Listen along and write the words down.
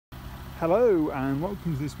Hello and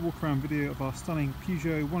welcome to this walk around video of our stunning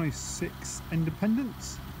Peugeot 106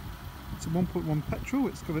 Independence. It's a 1.1 petrol,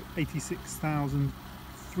 it's covered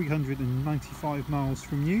 86,395 miles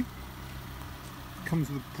from new. It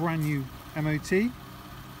comes with a brand new MOT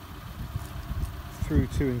through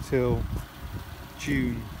to until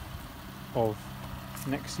June of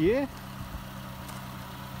next year.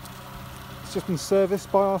 It's just been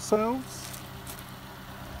serviced by ourselves.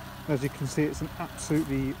 As you can see, it's an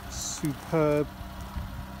absolutely superb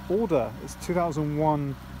order. It's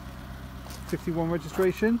 2001 51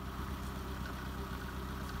 registration.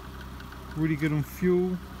 Really good on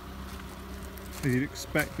fuel, as you'd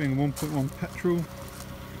expect being a 1.1 petrol,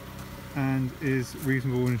 and is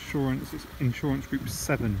reasonable insurance. It's insurance group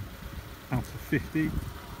 7 out of 50.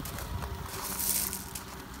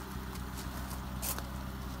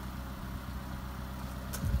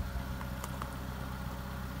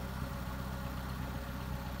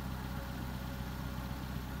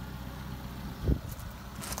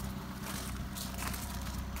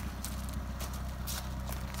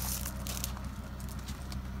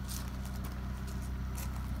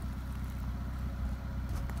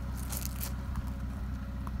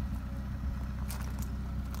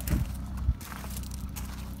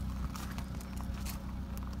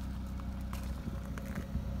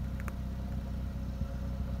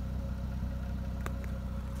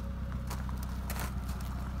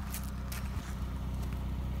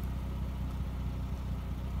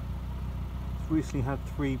 Recently had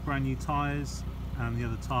 3 brand new tyres, and the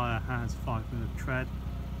other tyre has 5mm of tread,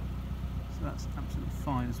 so that's absolutely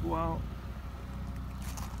fine as well.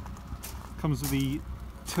 Comes with the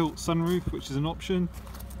tilt sunroof, which is an option.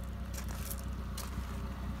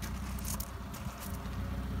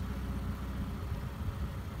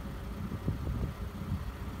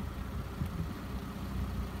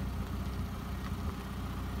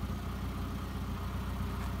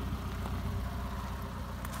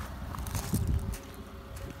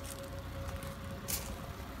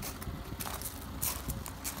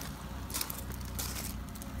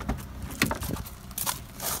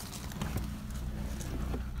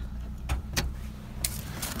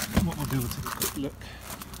 What we'll do, we'll take a quick look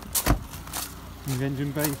in the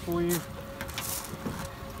engine bay for you.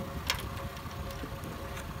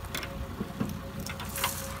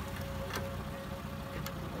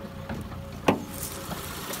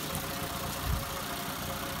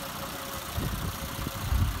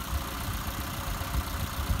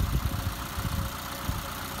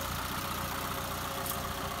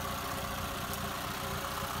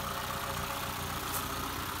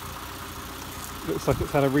 Looks like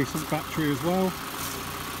it's had a recent battery as well.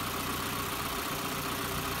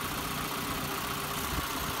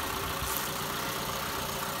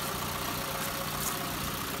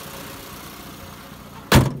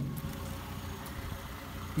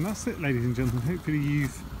 And that's it, ladies and gentlemen. Hopefully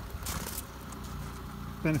you've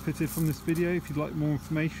benefited from this video. If you'd like more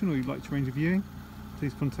information or you'd like to arrange a viewing,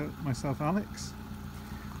 please contact myself, Alex.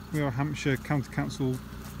 We are a Hampshire County Council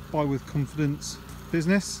buy with confidence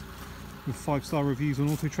business with 5-star reviews on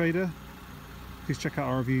Auto Trader. Please check out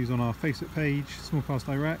our reviews on our Facebook page, Small Cars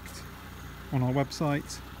Direct, on our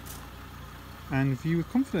website, and view with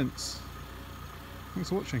confidence. Thanks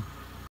for watching.